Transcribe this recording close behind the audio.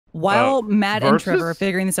While Matt and Trevor are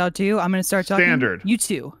figuring this out too, I'm going to start talking. Standard. You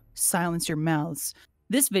two, silence your mouths.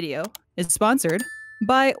 This video is sponsored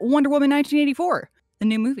by Wonder Woman 1984, the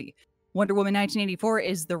new movie. Wonder Woman 1984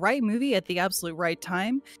 is the right movie at the absolute right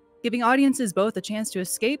time, giving audiences both a chance to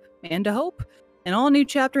escape and to hope. An all-new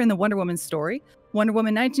chapter in the Wonder Woman story, Wonder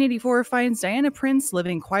Woman 1984 finds Diana Prince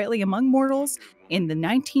living quietly among mortals in the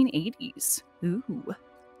 1980s. Ooh.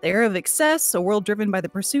 The era of excess, a world driven by the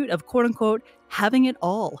pursuit of quote-unquote having it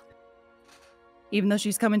all. Even though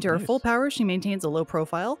she's come into her full power, she maintains a low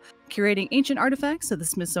profile, curating ancient artifacts of the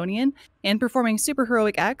Smithsonian and performing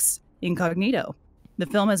superheroic acts incognito. The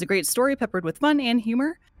film has a great story peppered with fun and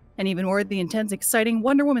humor, and even more the intense, exciting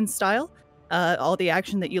Wonder Woman style. All the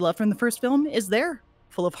action that you love from the first film is there,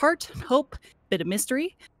 full of heart, hope, bit of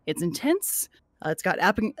mystery. It's intense. It's got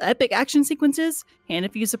epic action sequences and a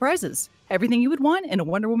few surprises. Everything you would want in a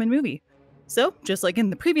Wonder Woman movie. So, just like in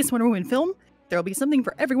the previous Wonder Woman film, there'll be something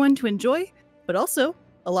for everyone to enjoy, but also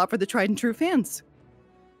a lot for the tried and true fans.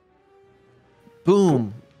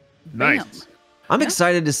 Boom. Nice. Bam. I'm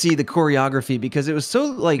excited to see the choreography because it was so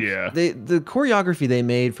like the choreography they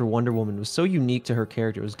made for Wonder Woman was so unique to her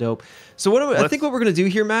character. It was dope. So I think what we're gonna do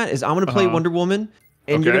here, Matt, is I'm gonna play Wonder Woman,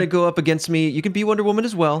 and you're gonna go up against me. You can be Wonder Woman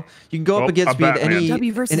as well. You can go up against me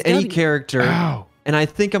in any character. Ow. And I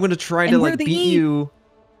think I'm gonna try to like beat you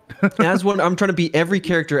as one. I'm trying to beat every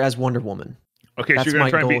character as Wonder Woman. Okay, so you're gonna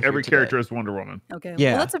try and beat every character as Wonder Woman. Okay,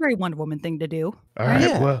 yeah. well, that's a very Wonder Woman thing to do. All right,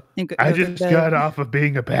 Yeah. well, I just got off of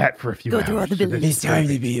being a bat for a few hours. Go through all the villains. It's time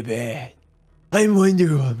to be a bat. I'm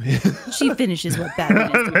Wonder Woman. She finishes what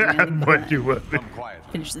Batman is doing. I'm Wonder Woman.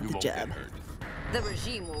 Finishes the job. The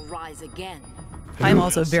regime will rise again. I'm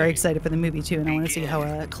also very excited for the movie too, and I want to see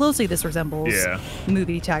how closely this resembles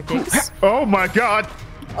movie tactics. Oh my God!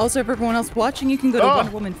 Also, for everyone else watching, you can go to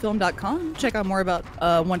WonderWomanFilm.com, check out more about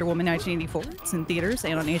Wonder Woman 1984. It's in theaters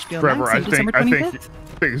and on HBO Trevor, Max on December 25th. I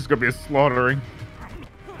think it's gonna be a slaughtering.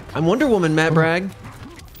 I'm Wonder Woman, Matt Bragg.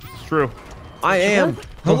 It's true. I am.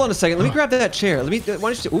 Hold on a second. Let me grab that chair. Let me.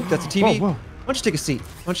 Why don't you? Ooh, that's a TV. Whoa. Why don't you take a seat? Why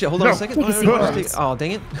don't you hold on a second? Take a seat. Oh,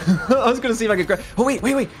 dang it! I was gonna see if I could grab. Oh wait.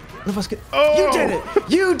 None of us could. You did it.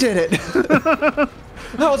 You did it. That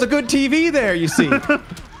was a good TV there. You see.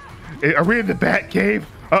 Are we in the Bat Cave?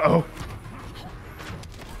 Uh-oh.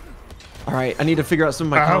 All right, I need to figure out some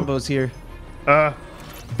of my combos here.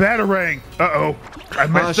 Batarang. Uh-oh. I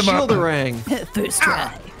messed him up. Shielderang. First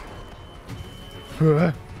try.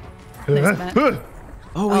 Uh, Nice, Matt.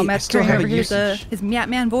 Oh wait, I Matt's still carrying have over a his usage. Meat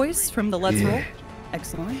Man voice from the Let's Roll.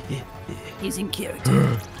 Excellent. He's in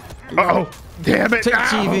character. Uh-oh. Damn it. Take Ow.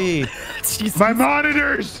 TV. Jesus. My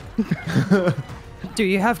monitors. Do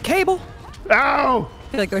you have cable? Ow.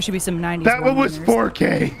 I feel like there should be some 90s. That one was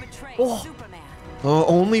 4K. Oh. Oh,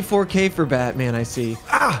 only 4K for Batman. I see.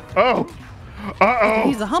 Ah. Oh. Uh-oh.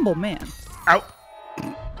 He's a humble man. Ow.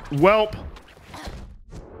 Welp.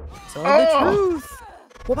 So the truth.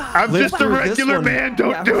 I'm just a regular man.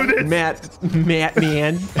 Don't do this. Matt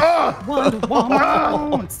man. Wonder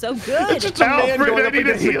Woman. It's so good. It's just a man Alfred, going I up need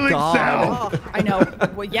a against a healing god. salve. I know.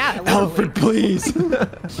 Well, yeah. literally. Alfred, please.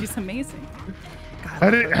 She's amazing. How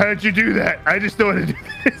did you do that? I just don't want to do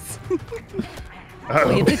this.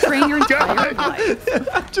 Well, you have to train your entire God.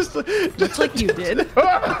 life, just like you did.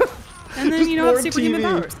 And then Just you don't have more superhuman TV.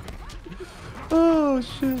 powers. Oh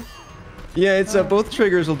shit. Yeah, it's both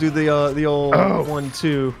triggers will do the old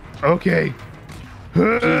 1-2. Okay.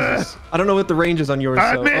 Jesus. I don't know what the range is on yours.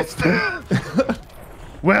 I so. missed.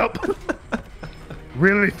 Welp.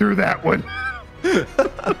 Really threw that one.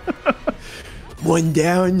 One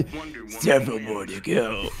down, several more to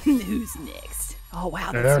go. Who's next? Oh wow,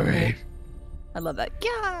 All that's so right. cool. I love that.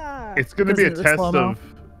 Yeah. It's gonna be a Listen to the test slow-mo. of.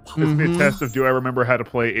 It's gonna be a test of do I remember how to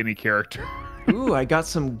play any character. Ooh, I got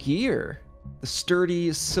some gear. The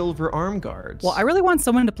sturdy silver arm guards. Well, I really want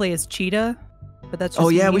someone to play as Cheetah, but that's just Oh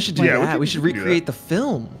yeah, me. we should do Yeah, that. We we should can do recreate the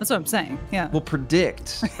film. That's what I'm saying. Yeah. We'll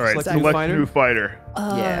predict. All right, Select select new fighter.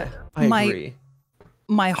 Yeah, I agree.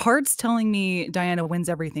 My heart's telling me Diana wins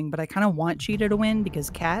everything, but I kind of want Cheetah to win because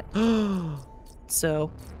cat.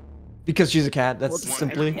 So. Because she's a cat. That's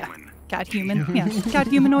simply. Yeah. Cat human. Yeah. Cat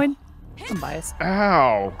humanoid. I'm biased.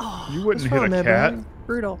 Ow! You wouldn't hit a cat.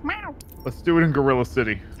 Brutal. Meow. Let's do it in Gorilla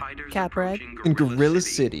City. Cat brag. In Gorilla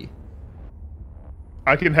City.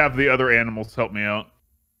 I can have the other animals help me out.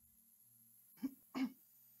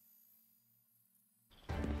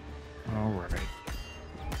 All right.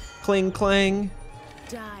 Cling clang.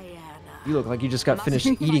 Diana. You look like you just got finished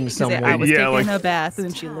eating I somewhere. was Yeah, taking like- a bath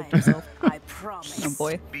and she licked herself. I promise. Oh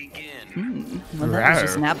boy. Well, that was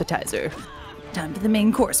just an appetizer. Time for the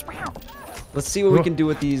main course. Meow. Let's see what we can do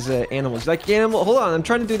with these animals. Like animal, hold on, I'm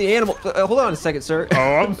trying to do the animal. Hold on a second, sir. Oh,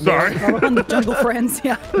 I'm sorry. On the jungle friends,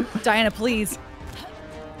 yeah. Diana, please.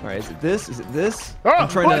 All right, is it this? Is it this? Oh, I'm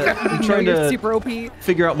trying to super OP.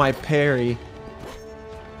 figure out my parry.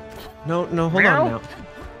 No, hold on now.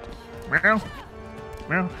 Meow.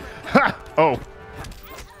 Meow. Ha! Oh.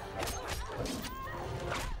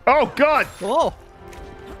 Oh, God. Whoa.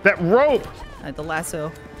 That rope. The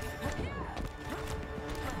lasso.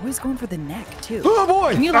 Always going for the neck, too. Oh,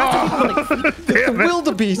 boy. Can you lasso people, like, The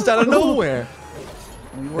wildebeest out of nowhere.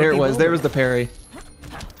 There it was. There was the parry.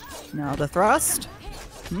 Now the thrust.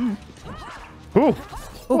 Ooh.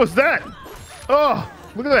 What was that? Oh,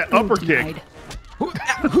 look at that upper kick.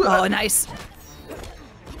 Oh, nice.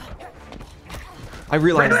 I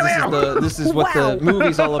realize this is what the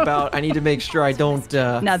movie's all about. I need to make sure I don't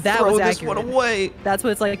now that throw was this accurate. one away. That's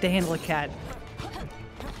what it's like to handle a cat.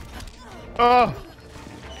 I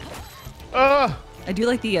do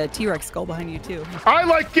like the T-Rex skull behind you too. I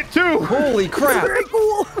like it too. Holy crap! Very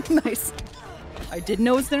cool. Nice. I didn't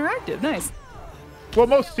know it's interactive. Nice. Well,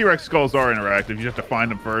 most T-Rex skulls are interactive. You just have to find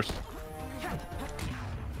them first.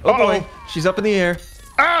 Oh boy, she's up in the air.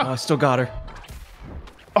 Ah! Oh, I still got her.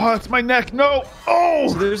 Oh, it's my neck. No. Oh.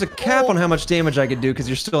 So there's a cap on how much damage I could do because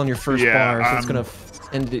you're still on your first bar, so it's gonna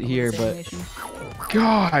end it here. But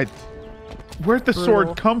God, where'd the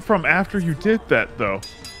sword come from after you did that, though?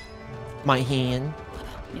 My hand.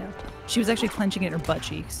 Yeah. She was actually clenching it in her butt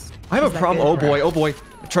cheeks. I have a problem. Oh boy. Oh boy.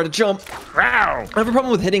 Try to jump. Ow. I have a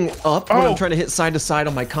problem with hitting up when I'm trying to hit side to side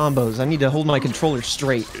on my combos. I need to hold my controller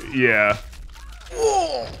straight. Yeah.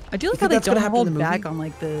 I do like how they don't hold back on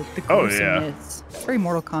like the gruesomeness. It's very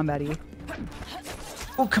Mortal Kombat-y.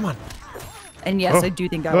 Oh, come on. And yes, I do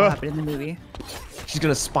think that will happen in the movie. She's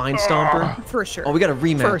gonna spine stomp her? For sure. Oh, we got a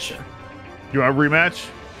rematch. For sure. You want a rematch?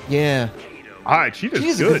 Yeah. All right,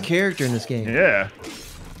 she's a good character in this game. Yeah.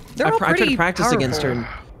 They're all I tried pretty to practice powerful. against her.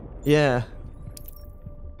 Yeah.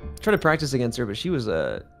 I tried to practice against her, but she was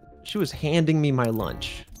handing me my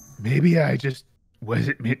lunch. Maybe I just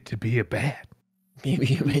wasn't meant to be a bat. Maybe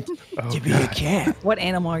you meant to be a cat. What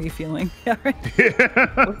animal are you feeling?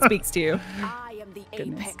 What speaks to you? I am the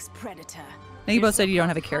apex predator. Now you both said you don't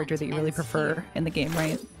have a character that you really prefer in the game,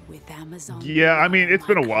 right? With Amazon. Yeah, I mean, it's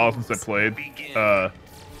been a while since I played.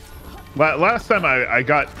 Last time I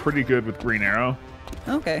got pretty good with Green Arrow.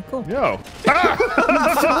 Okay, cool. Yo.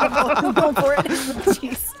 I'm going for it.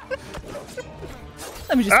 Jeez.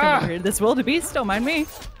 Let me just come over here. This wildebeest, don't mind me.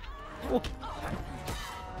 Oh,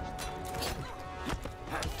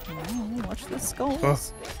 watch the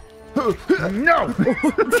skulls. No!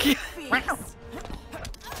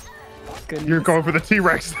 You're going for the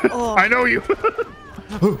T-Rex. Oh. I know you.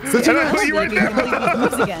 The T-Rex. You right there.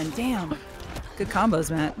 Moves again. Damn. Good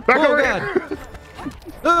combos, Matt. Back over here.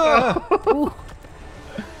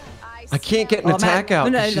 I can't get an attack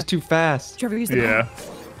out. She's too fast. Trevor, use the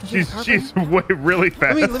She's really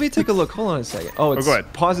fast. Let me take a look. Hold on a second. Oh, it's go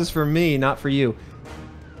ahead. pauses for me, not for you.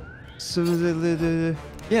 So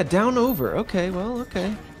yeah, down over. Okay, well,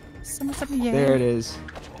 okay. There it is.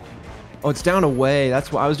 Oh, it's down away.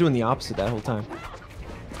 That's why I was doing the opposite that whole time.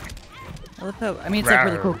 I love how, I mean, it's like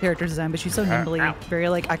really cool character design, but she's so nimbly, very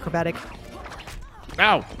like acrobatic.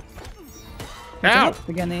 Ow! Ow!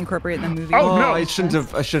 Again, they incorporate it in the movie. Oh no! I shouldn't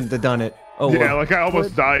have done it. Oh yeah, like I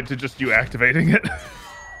almost died to just you activating it.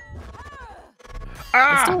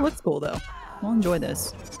 It still looks cool though. We'll enjoy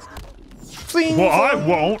this. Well, I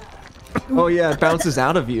won't. Oh yeah, it bounces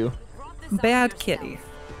out of you. Bad kitty.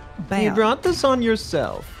 Bam. You brought this on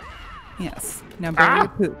yourself. Yes. Now bury your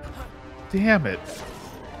poop. Damn it!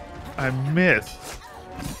 I missed.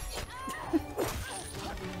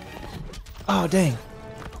 Oh dang.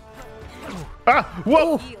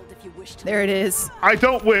 Whoa! There it is. I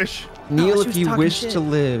don't wish. Kneel if you wish to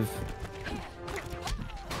live.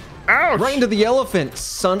 Ouch! Right into the elephant,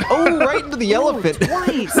 son. Oh, right into the elephant.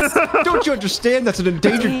 Twice. Don't you understand? That's an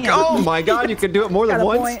endangered. Oh my God, you can do it more than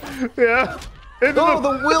once. Yeah. Oh,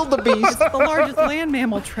 the wildebeest. It's the largest land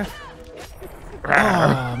mammal, Trevor.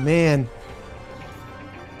 Oh man.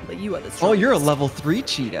 But you are the strongest. Oh, you're a level 3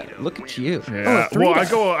 cheetah. Look at you. Yeah. Well,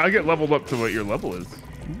 I get leveled up to what your level is.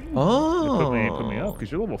 Oh. Put me up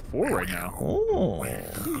because you're level 4 right now. Oh.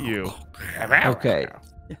 Look at you. Okay.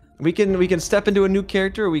 We can step into a new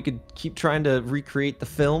character, or we could keep trying to recreate the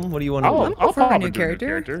film. What do you want to do? I'll for a new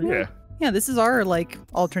character. Yeah. Yeah, this is our like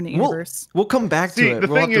alternate universe. We'll come back to it. The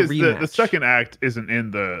we'll thing is, the second act isn't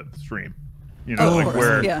in the stream. You know, like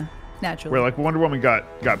where naturally. Where like Wonder Woman got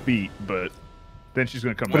beat, but then she's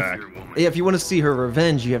gonna come back. Yeah, if you want to see her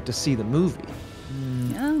revenge, you have to see the movie.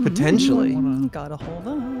 Yeah, Potentially. Gotta hold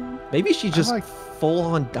on. Maybe she just full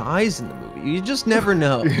on dies in the movie. You just never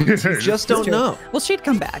know. You just don't know. Well, she'd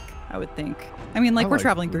come back, I would think. I mean, like, we're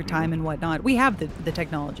traveling through time and whatnot. We have the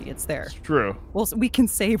technology. It's there. It's true. Well, we can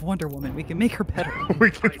save Wonder Woman. We can make her better.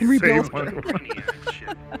 We can save Wonder Woman.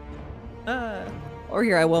 Or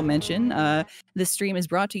here I will mention, this stream is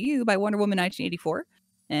brought to you by Wonder Woman 1984.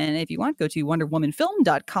 And if you want, go to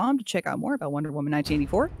wonderwomanfilm.com to check out more about Wonder Woman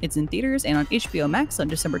 1984. It's in theaters and on HBO Max on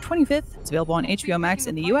December 25th. It's available on HBO Max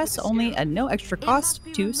in the US only at no extra cost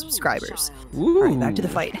to subscribers. Ooh. All right, back to the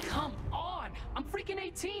fight. Come on, I'm freaking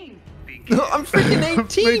 18. I'm freaking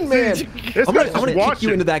 18, man. I'm gonna kick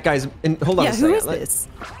you into that guy's. And hold on a second. Who is this?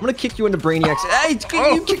 I'm gonna kick you into Brainiac's.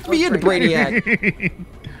 Hey, you kicked me into Brainiac.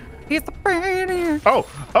 He's the Brainiac. Oh.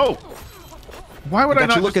 Why would I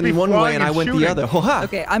not you looking one way and I went the other?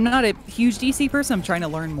 Okay, I'm not a huge DC person. I'm trying to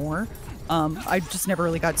learn more. I just never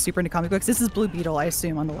really got super into comic books. This is Blue Beetle, I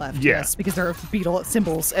assume, on the left. Yeah. Yes, because there are beetle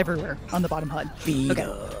symbols everywhere on the bottom HUD. Beetle.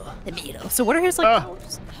 Okay. The beetle. So what are his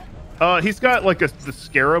powers? He's got like the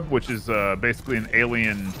scarab, which is basically an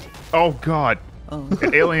alien. Oh God.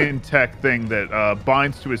 An alien tech thing that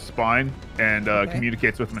binds to his spine and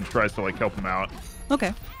communicates with him and tries to like help him out.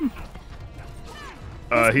 Okay.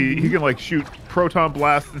 He can like shoot proton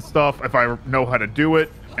blasts and stuff if I know how to do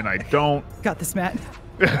it, and I don't. Got this, Matt.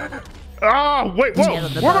 Oh wait, whoa!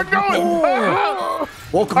 Where am I going? Oh!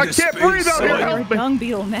 Welcome I to can't space, breathe out son. here. You're Help a me! dung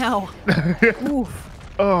beetle now. Oof.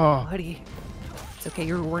 Oh, Buddy. It's okay.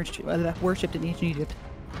 You're worshipped in ancient Egypt.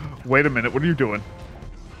 wait a minute. What are you doing?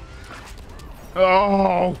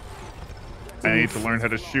 Oh! I need to learn how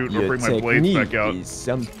to shoot or bring my blades back out.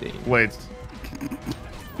 Something. Blades.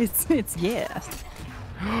 It's yeah.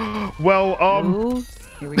 Well, Ooh,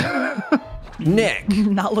 here we go. Nick.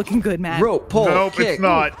 Not looking good, Matt. Rope, pull, nope, kick. it's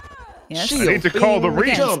not. Yes. Shield, I need to call the bing,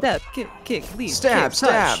 reach. Again, jump. step, kick, leap, Stab, kick,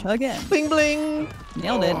 touch. stab. Again. Bling, bling.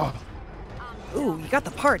 Nailed it. Oh. Ooh, you got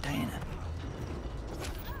the part, Diana.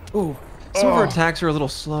 Ooh. Some of her attacks are a little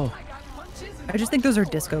slow. I just think those are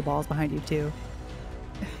disco balls behind you, too.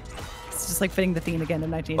 It's just like fitting the theme again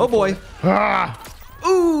in 1984. Oh, boy. Ah!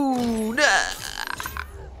 Ooh. Nah.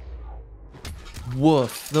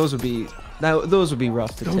 Woof. Those would be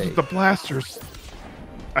rough to Those are take. the blasters.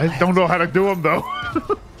 I don't know how to do them though.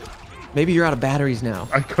 Maybe you're out of batteries now.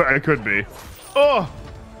 I could be. Oh!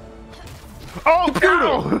 Oh,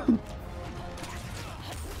 ow!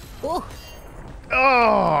 Ooh.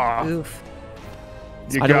 Oh! Oof.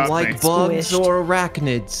 You I got don't like me. bugs Squished. or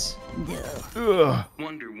arachnids. Ugh.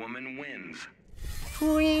 Wonder Woman wins.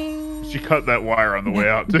 She cut that wire on the way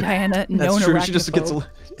out. Diana, That's known true. She just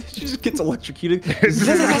arachnophobe. gets electrocuted. Is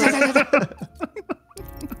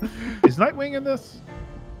Nightwing in this?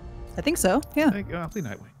 I think so. Yeah. I think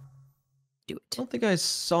Nightwing. Do I it. don't think I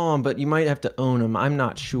saw him, but you might have to own him. I'm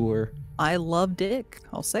not sure. I love Dick.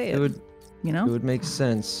 I'll say it. It would, you know? it would make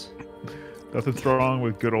sense. Nothing's wrong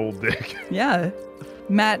with good old Dick. Yeah.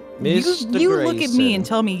 Matt, Mr. you look at me Grayson. and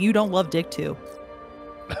tell me you don't love Dick too.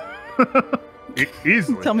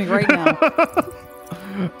 Easily. Tell me right now.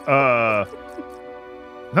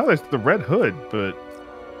 No, there's the Red Hood, but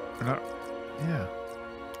not. Yeah.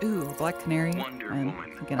 Ooh, Black Canary. Wonder I'm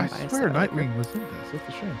Woman. again, I I'm biased. swear I like her. Nightwing was in this. That's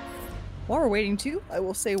a shame. While we're waiting too, I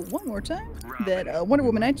will say one more time that Wonder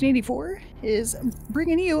Woman 1984 is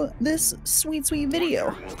bringing you this sweet, sweet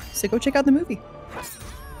video. So go check out the movie.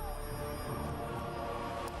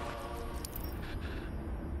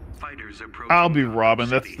 Fighters approaching. I'll be Robin.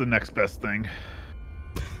 That's the next best thing.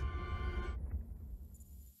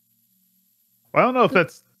 Well, I don't know if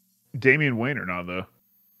that's Damian Wayne or not, though.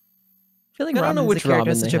 I feel like I don't know Robin which as a character Robin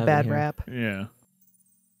has they such a have in bad here. rap. Yeah.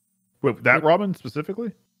 Wait, that Robin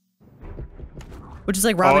specifically? Which is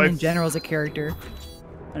like Robin in it's- general as a character.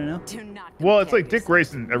 I don't know. Do not Well, it's like compare Dick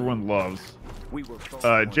Grayson, everyone loves. We were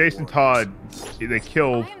both Jason Todd, they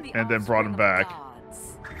killed yourself. I am the and then brought him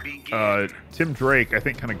offspring of back. gods. Tim Drake, I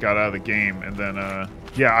think, kind of got out of the game, and then,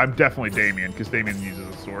 yeah, I'm definitely Damian, because Damian uses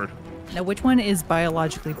a sword. Now, which one is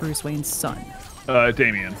biologically Bruce Wayne's son?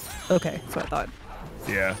 Damian. Okay, that's what I thought.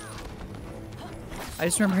 Yeah. I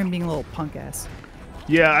just remember him being a little punk ass.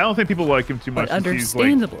 Yeah, I don't think people like him too much. But 'cause he's, like,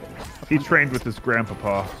 understandably. he trained with his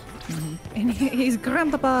grandpapa. And his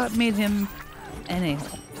grandpapa made him an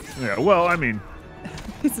a-hole. Yeah, well, I mean,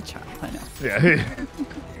 He's a child, I know. yeah,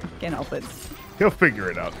 Can't help it. he'll figure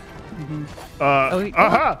it out. Oh,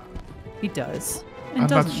 Aha! He does. And I'm not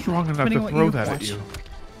doesn't, strong enough depending to on what throw you that at watch. you.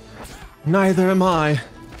 Neither am I.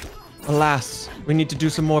 Alas, we need to do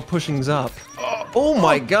some more pushings up. Oh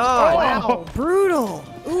my god! Wow, brutal.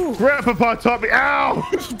 Ooh, Grandpapa taught me. Ow!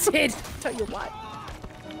 he did. Tell you what.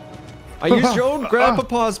 I used your own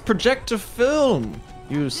grandpapa's projector film,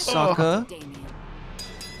 you sucker. Damien.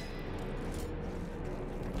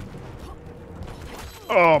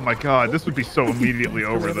 Oh my god, this would be so immediately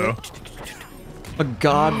over though. A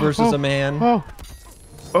god versus a man.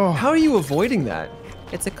 Oh. How are you avoiding that?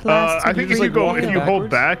 It's a class. I think if you hold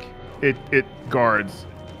back, it guards.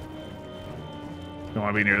 Don't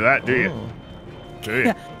want to be near that, do you? Do you?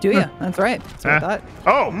 Yeah, do you? That's right. That's what I thought.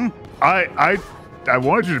 Oh, I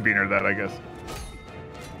wanted you to be near that, I guess.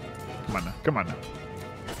 Come on now. Come on now.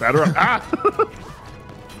 Batter up. Ah!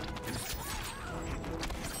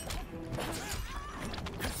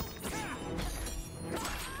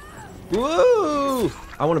 Whoa!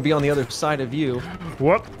 I want to be on the other side of you.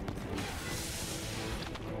 Whoop.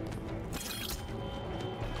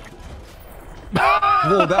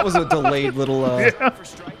 Whoa, that was a delayed little. Yeah.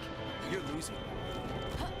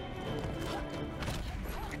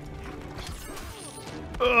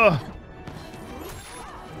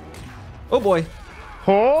 Oh boy.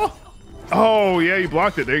 Oh. Oh yeah, you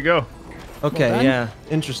blocked it. There you go. Okay, Well yeah,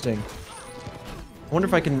 interesting. I wonder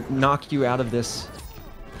if I can knock you out of this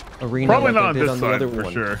arena. Probably like not I on did this on the side other for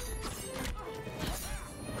one. sure.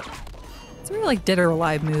 It's a really like dead or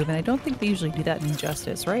alive move, and I don't think they usually do that in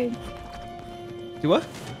Injustice, right? Do what?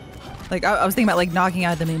 Like I was thinking about like knocking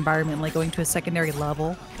out of the environment, like going to a secondary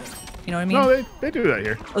level. You know what I mean? No, they do that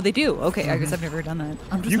here. Oh, they do. Okay, I guess I've never done that.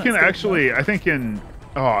 I'm just You not can skilled actually, enough. I think in,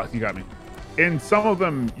 oh, you got me. In some of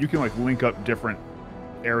them, you can like link up different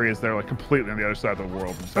areas that are like completely on the other side of the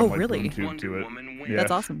world. And Oh, like, really? boom tube to it. Yeah.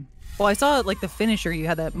 That's awesome. Well, I saw like the finisher. You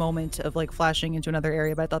had that moment of like flashing into another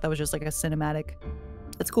area, but I thought that was just like a cinematic.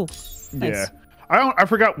 That's cool. Nice. Yeah. I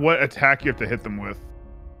forgot what attack you have to hit them with.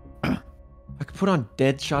 I could put on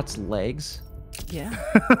Deadshot's legs. Yeah.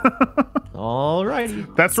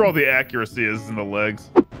 Alrighty. That's where all the accuracy is in the legs.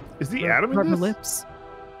 Is the atom in Rub my this? lips.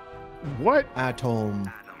 What? Atom.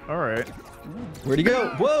 All right. Where'd he go?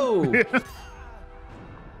 Whoa!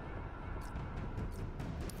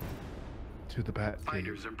 To the bat.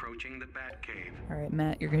 Fighters approaching the bat cave. All right,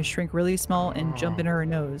 Matt, you're gonna shrink really small and jump in her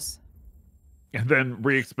nose. And then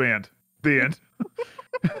re-expand. The end.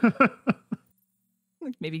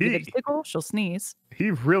 Maybe give it a tickle. She'll sneeze.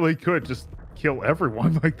 He really could just kill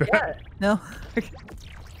everyone like that. Yeah. No.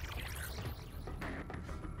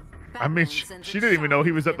 I mean, she didn't even know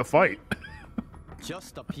he was at the fight.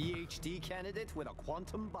 Just a PhD candidate with a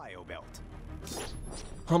quantum bio belt.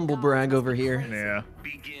 Humble brag over here. Yeah.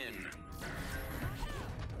 Begin.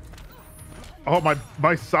 Oh,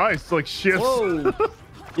 my size like shifts. Whoa!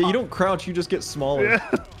 Yeah, you don't crouch, you just get smaller. Yeah.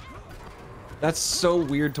 That's so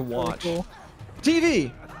weird to watch. Cool.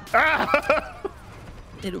 TV! Ah!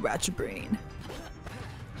 It'll rot your brain.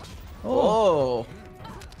 Oh!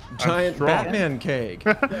 Giant strong. Batman cake.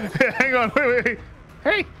 Hang on, wait.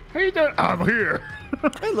 Hey, how you doing? I'm here.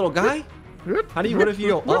 Hey, little guy. How do you? What if you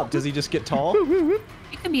go up? Does he just get tall? You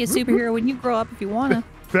can be a superhero when you grow up if you wanna.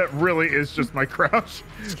 That really is just my crouch.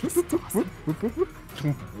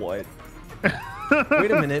 What?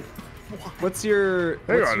 Wait a minute. What's your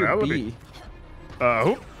reality. B?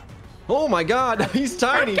 Whoop. Oh my God, he's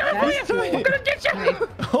tiny. He's tiny.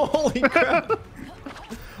 Holy crap!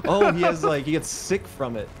 Oh, he has like he gets sick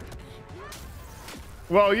from it.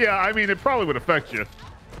 Well, yeah, I mean, it probably would affect you.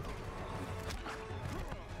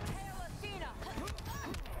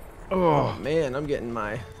 Oh man, I'm getting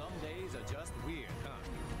my. Some days are just weird,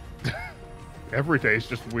 huh? Every day is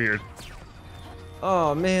just weird.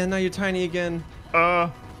 Oh man, now you're tiny again. I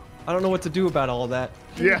don't know what to do about all that.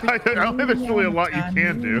 Yeah, I don't think there's really a lot you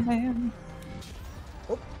can do.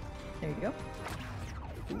 Oh, there you go.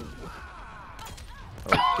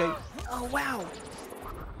 Okay. Oh wow.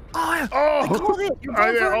 Oh, Oh, I called it. You're I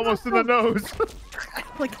going for a almost in the nose.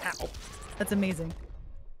 like ow. That's amazing.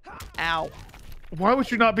 Ow. Why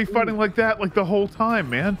would you not be fighting like that like the whole time,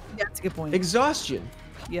 man? Yeah, that's a good point. Exhaustion.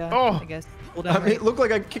 Yeah, Oh. I guess. Hold I on. mean, it looked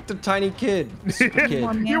like I kicked a tiny kid. Stupid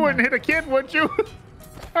kid. You wouldn't hit a kid, would you?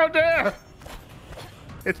 How dare!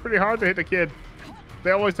 It's pretty hard to hit a kid.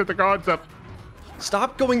 They always hit the guards up.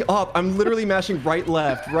 Stop going up. I'm literally mashing right,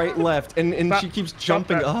 left, and Stop- she keeps stop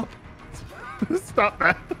jumping that. up. Stop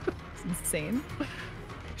that. It's insane. You're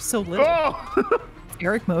so little. Oh!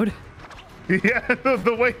 Eric mode. Yeah,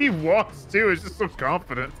 the way he walks too is just so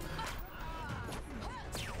confident.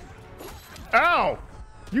 Ow!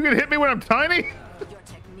 You can hit me when I'm tiny?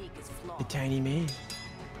 A tiny me.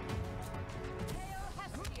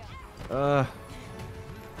 Oh.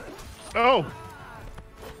 Alright.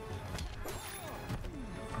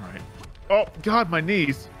 Oh, God, my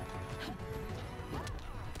knees.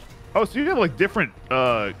 Oh, so you have like different,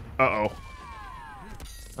 uh-oh.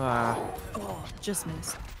 Oh, just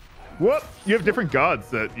missed. What? You have different gods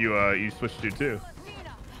that you switch to too.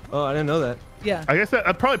 Oh, I didn't know that. Yeah. I guess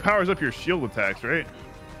that probably powers up your shield attacks, right?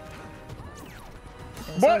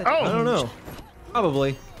 What? Oh, I don't know.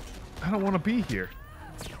 Probably. I don't want to be here.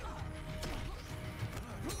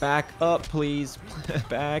 Back up, please.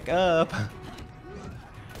 Back up.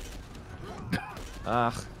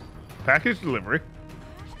 Ugh. Package delivery.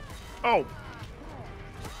 Oh.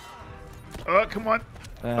 Come on.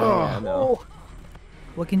 No.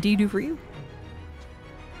 What can D do for you?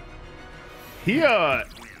 He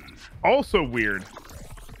also weird.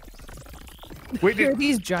 Wait, Are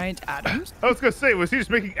these giant atoms? I was gonna say, was he just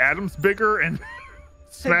making atoms bigger and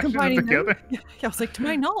smashing them together? Yeah, I was like, to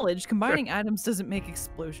my knowledge, combining atoms doesn't make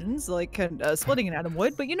explosions like splitting an atom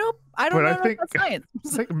would. But you know, I don't know about science. I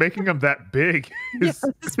think making them that big is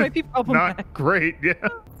this might be problematic. not great. Yeah.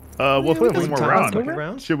 We'll play one more round.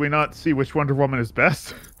 Round. Should we not see which Wonder Woman is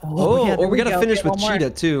best? Yeah, or we gotta finish Okay, with one more.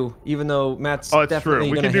 Cheetah too, even though Matt's Oh, it's definitely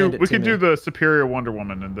true. We gonna can hand do it we to can me. do the superior Wonder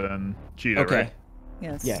Woman and then Cheetah. Okay. Right?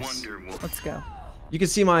 Yes. Yes. Let's go. You can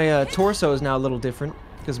see my torso is now a little different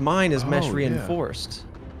because mine is mesh yeah. reinforced.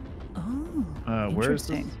 Oh, Where is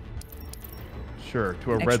interesting. this? Sure,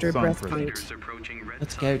 to a Extra red sun breastplate. prison. Leaders approaching Red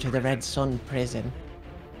Let's Sun. go to the Red Sun prison.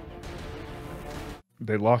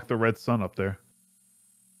 They locked the red sun up there.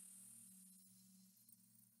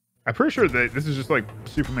 I'm pretty sure that this is just like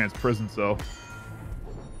Superman's prison cell.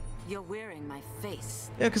 You're wearing my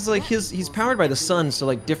face. Yeah, because like he's powered by the sun, so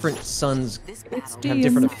like different suns This It's battle have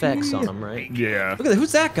different effects on him, right? Yeah, Look at that.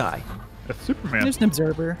 Who's that guy? that's Superman. There's an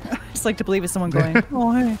observer. I just like to believe it's someone going,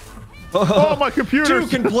 oh, hey. Oh, my computer! Two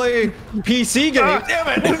can play PC games.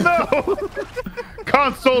 Damn it! No!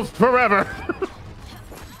 Consoles forever!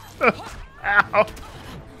 Ow!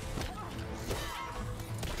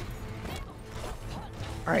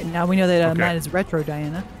 All right, now we know that Okay. Matt is retro,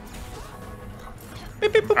 Diana.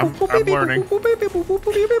 I'm learning.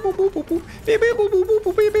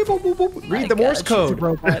 Read the Morse code.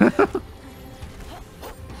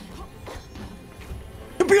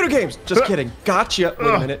 Computer games. Just kidding. Gotcha. Wait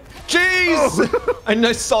a minute. Jeez! I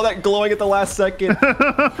just saw that glowing at the last second.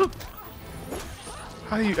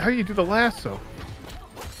 How do you do the lasso?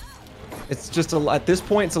 It's just at this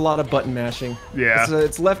point, it's a lot of button mashing. Yeah.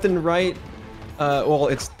 It's left and right. Well,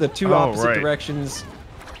 it's the two opposite directions.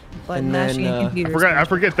 Button And mashing then, and computers. I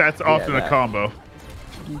forget that's often a that. combo.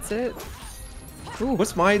 That's it. Ooh,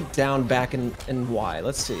 what's my down, back, and Y?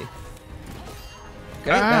 Let's see.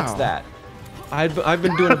 Okay, that's Ow. that. I've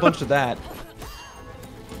been doing a bunch of that.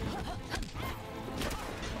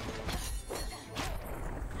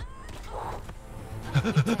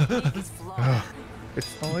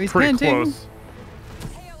 It's Always pretty panting. close.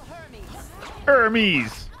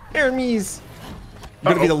 Hermes! Hermes!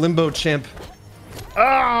 I'm gonna be the limbo chimp.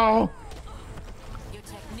 Oh!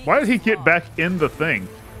 Why did he get back in the thing?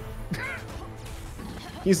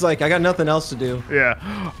 He's like, I got nothing else to do. Yeah.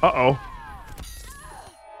 Uh-oh.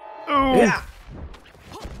 Ooh! Yeah.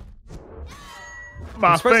 My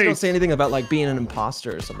I'm surprised they don't face! say anything about like being an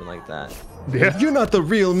imposter or something like that. Yeah. You're not the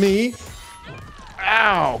real me.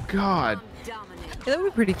 Ow, God. Yeah, that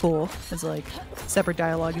would be pretty cool. As like separate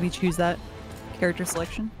dialogue if you choose that character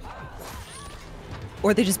selection.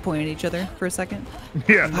 Or they just point at each other for a second.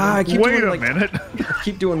 Yeah. I keep Wait doing, a like- minute. I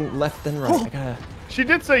keep doing left and right. I gotta... She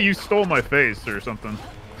did say you stole my face or something.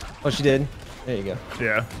 Oh, she did? There you go.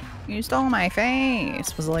 Yeah. You stole my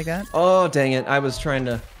face. Was it like that? Oh, dang it. I was trying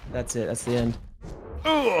to... That's it. That's the end.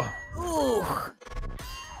 Ooh. Ooh.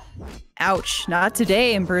 Ouch. Not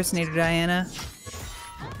today, impersonator Diana.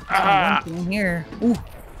 Ah. One thing here. Ooh.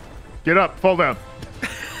 Get up. Fall down.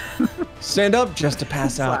 Stand up just to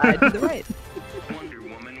pass out. Slide to the right. Wonder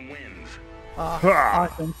Woman wins. Oh, Ah.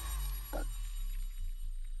 awesome.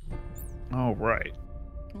 All right.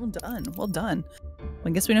 Well done. Well done. I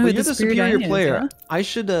guess we know Well, who you're the the superior Diana player. Is,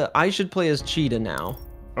 huh? I should play as Cheetah now.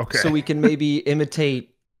 Okay. So we can maybe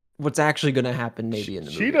imitate what's actually going to happen maybe in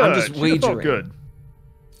the movie. Cheetah, I'm just Cheetah wagering. felt good.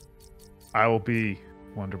 I will be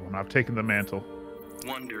Wonder Woman. I've taken the mantle.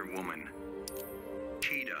 Wonder Woman.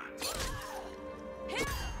 Cheetah.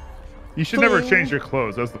 You should never Cling. change your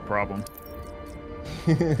clothes. That's the problem.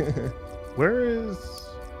 Where is...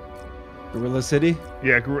 Gorilla City?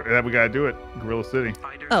 Yeah, we gotta do it. Gorilla City.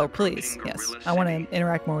 Fighters Oh, approaching please. Yes. Gorilla I want City. to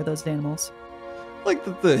interact more with those animals. Like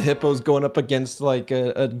the hippo's going up against like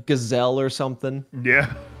a gazelle or something.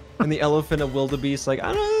 Yeah. And the elephant, a wildebeest, like,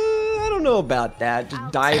 I don't know about that.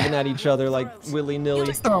 Just diving at each other like willy-nilly.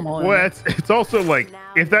 Just throw 'em all in Well, there. it's also like,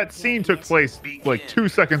 if that scene took place like 2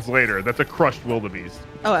 seconds later, that's a crushed wildebeest.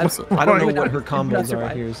 Oh, absolutely. I don't know Would what not- her would not combos are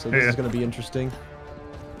survive. here, so this Yeah. is going to be interesting.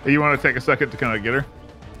 You want to take a second to kind of get her?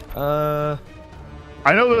 I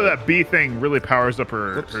I know that bee thing really powers up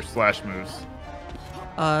her slash moves.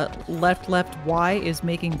 Left, Y is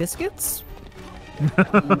making biscuits.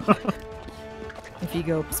 If you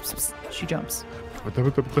go, pss, pss, pss, she jumps.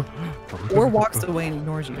 Or walks away and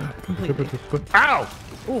ignores you completely. Ow!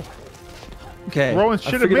 Ooh. Okay, Throwing I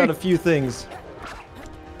shit at figured me. out a few things.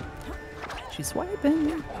 She's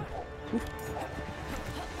swiping.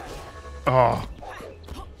 Oh.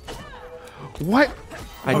 What?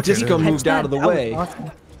 Disco moved out of the That was way.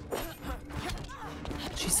 awesome.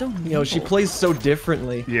 She's so nimble. You know, she plays so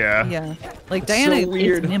differently. Yeah. Yeah. Like, It's Diana so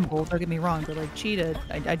weird. is nimble, don't get me wrong, but like Cheetah,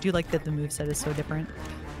 I do like that the moveset is so different.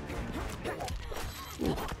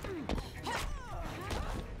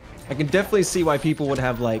 I can definitely see why people would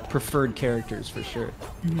have like preferred characters for sure.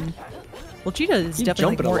 Well, Cheetah is She's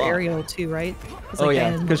definitely like, jumping a more lot. aerial too, right? It's Oh like yeah,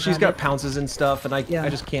 Diana's because more she's got grounded. pounces and stuff, and I Yeah.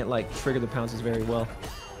 just can't like trigger the pounces very well.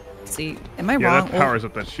 See, am I Yeah, wrong? that powers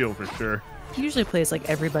up that shield for sure. He usually plays like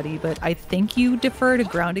everybody, but I think you defer to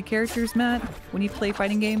grounded characters, Matt, when you play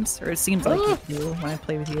fighting games, or it seems like you do when I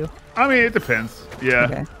play with you. I mean, it depends. Yeah.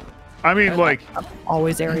 Okay. I mean, like, I'm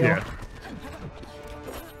always aerial. yeah.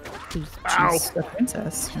 Ow. She's a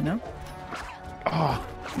princess, you know? Oh.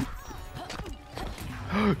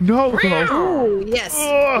 No. Oh, yes.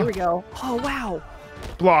 Ugh. Here we go. Oh, wow.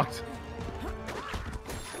 Blocked.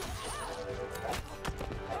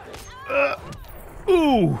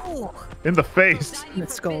 Ooh. In the face. In the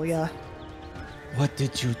skull, yeah. What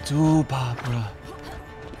did you do, Barbara?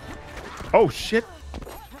 Oh, shit.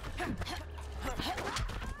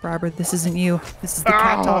 Robert, this isn't you. This is the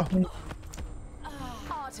cat Ow. talking.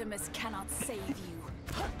 Artemis cannot save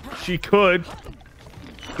you. She could.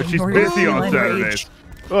 But she's Ignore your busy on feline Saturdays. rage.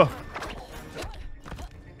 Ugh.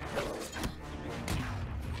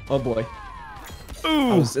 Oh boy. I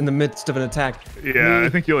Ooh. was in the midst of an attack. Yeah, I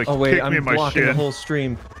think you like Oh wait, kicked me in I'm my blocking the shin. whole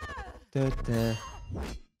stream. Da.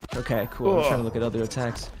 Okay, cool. I'm Ugh. trying to look at other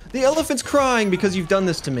attacks. The elephant's crying because you've done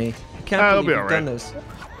this to me. I can't It'll believe be you've done alright. this.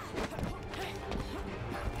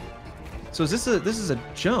 So is this is a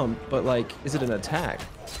jump, but like, is it an attack?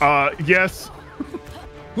 Yes.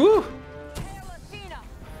 Woo!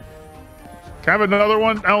 Can I have another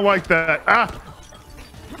one? I don't like that. Ah.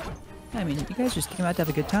 I mean, you guys just came out to have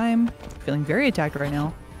a good time. Feeling very attacked right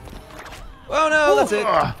now. Oh no, that's it.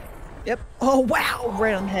 Ugh. Yep. Oh, wow.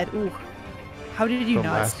 Right on the head. Ooh. How did you The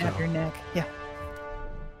not lasso. snap your neck? Yeah.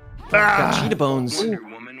 Got Ah. cheetah bones. Wonder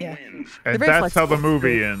Woman Yeah. wins. And They're very that's how the flexible,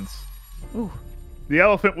 movie too. ends. Ooh. The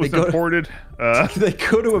elephant was They go to- imported. They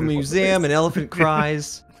go to a museum, an elephant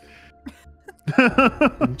cries,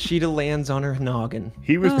 and cheetah lands on her noggin.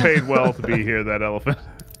 He was paid well to be here, that elephant.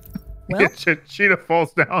 Well, Cheetah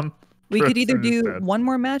falls down. we could either in his do head. one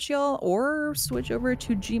more match, y'all, or switch over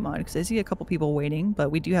to Gmod, because I see a couple people waiting,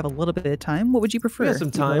 but we do have a little bit of time. What would you prefer? We got some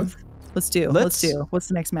you time. both? Let's do. Let's do. What's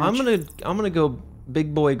the next match? I'm gonna go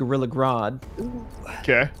big boy Gorilla Grodd.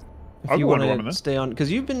 Okay. If I'll you go want Wonder Woman to then. stay on,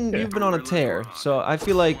 because you've been on a tear. So I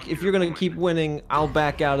feel like if you're gonna keep winning, I'll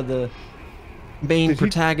back out of the main Did he-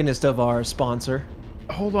 protagonist of our sponsor.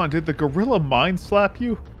 Hold on, did the gorilla mind slap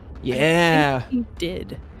you? Yeah. You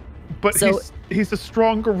did. But So- he's a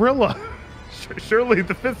strong gorilla. Surely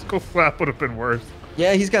the physical slap would have been worse.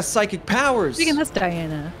 Yeah, he's got psychic powers. Speaking, that's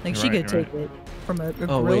Diana. Like, she Right, could right. take it from a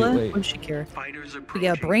Oh, wait, gorilla. wait. What does she care? Fighters But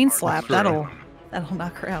yeah, approaching brain Artemis slap. True. That'll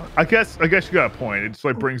knock her out. I guess you got a point. It just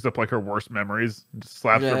like brings up like her worst memories. And just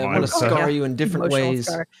slaps Yeah, her I mind. want with to that. scar you in different Emotional ways.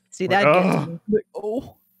 scar. See, that Like, gets ugh. me. Like,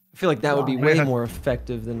 oh. I feel like that would be Oh, way man. more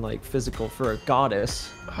effective than like physical for a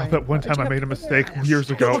goddess. Oh, that one time I made a mistake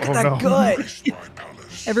years ago. Look at Oh that no. gut.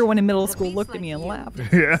 Everyone in middle school looked at me and laughed.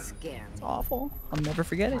 Yeah. It's awful. I'll never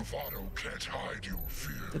forget it.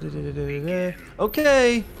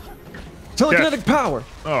 Okay. Telekinetic power.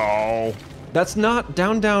 Oh. That's not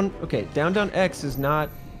down. Okay, down X is not.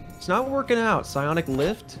 It's not working out. Psionic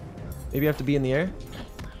lift. Maybe you have to be in the air.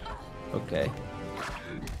 Okay.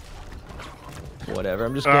 Whatever.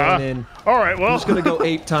 I'm just going in. All right. Well. I'm just gonna go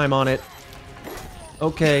ape time on it.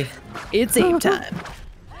 Okay. It's ape time.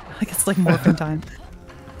 Like it's like morphin time.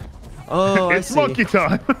 Oh, I it's see. monkey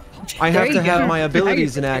time. I There have you to have go. my Now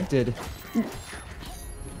abilities you're enacted.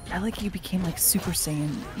 I like you became like Super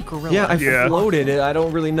Saiyan gorilla. Yeah, I Yeah. floated it. I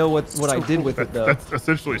don't really know what I did with it though. That's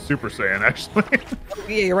essentially Super Saiyan, actually.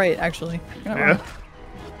 Yeah, you're right. Actually, you're not Yeah. wrong.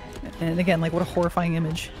 And again, like what a horrifying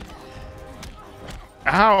image.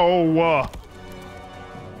 Ow.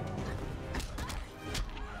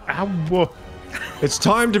 Ow. It's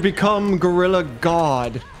time to become Gorilla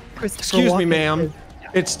God. Christopher Excuse me, Walken ma'am. is-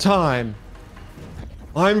 It's time.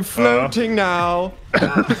 I'm floating now.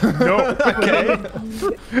 No. Okay.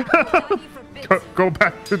 Go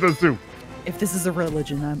back to the zoo. If this is a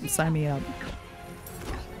religion, sign me up.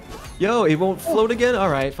 Yo, it won't float again? All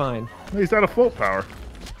right, fine. He's out of float power.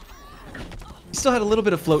 He still had a little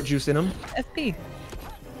bit of float juice in him. FP.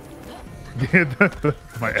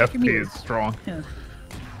 My FP is strong. Yeah.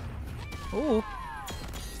 Oh.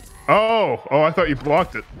 Oh, I thought you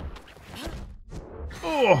blocked it.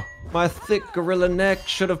 Oh. My thick gorilla neck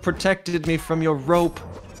should have protected me from your rope.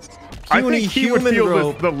 I think he would feel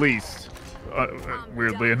rope. this the least,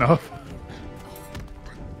 weirdly enough.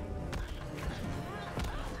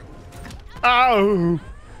 Oh.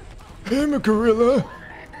 I'm a gorilla.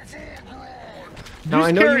 Now,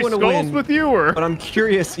 I know carry you want to skulls win, with you, or? but I'm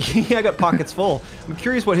curious. Yeah, I got pockets full. I'm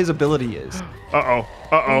curious what his ability is.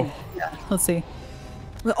 Uh-oh. Yeah, let's see.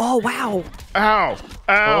 Oh, wow. Ow.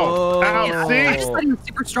 Oh. Ow. See? I just thought he was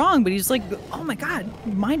super strong, but he's like, oh my god,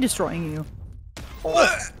 mind destroying you.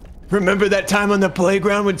 Remember that time on the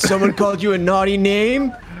playground when someone called you a naughty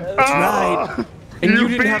name? That's right. And you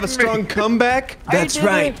didn't have a strong comeback? That's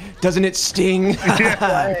right. Doesn't it sting?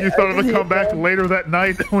 Yeah, you thought of a comeback later that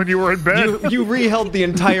night when you were in bed. You reheld the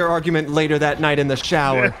entire argument later that night in the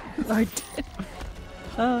shower. I did.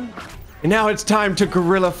 And now it's time to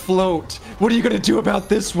gorilla float. What are you gonna do about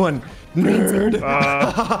this one, nerd?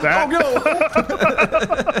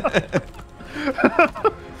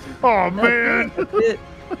 Oh man!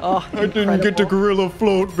 Oh, I didn't get to gorilla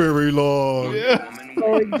float very long. Yeah.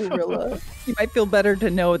 Sorry, gorilla. You might feel better to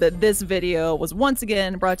know that this video was once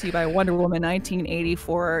again brought to you by Wonder Woman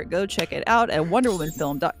 1984. Go check it out at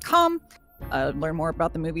wonderwomanfilm.com. Learn more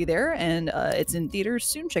about the movie there, and it's in theaters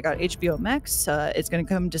soon. Check out HBO Max. It's going to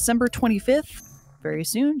come December 25th, very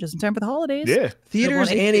soon, just in time for the holidays. Yeah. Theaters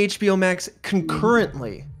and HBO Max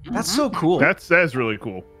concurrently. That's so cool. That's really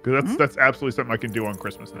cool. Because that's absolutely something I can do on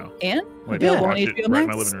Christmas now. And Like, available on watch it HBO right in my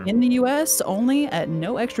Max living room. in the US only at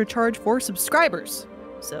no extra charge for subscribers.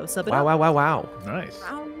 So sub it up. Wow. Nice.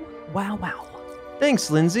 Wow. Thanks,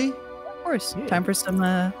 Lindsay. Of course. Time for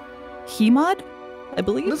some He-Mod, I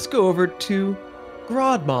believe. Let's go over to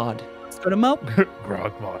Grodmod. Let's go to Mo.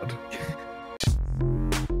 Grog mod.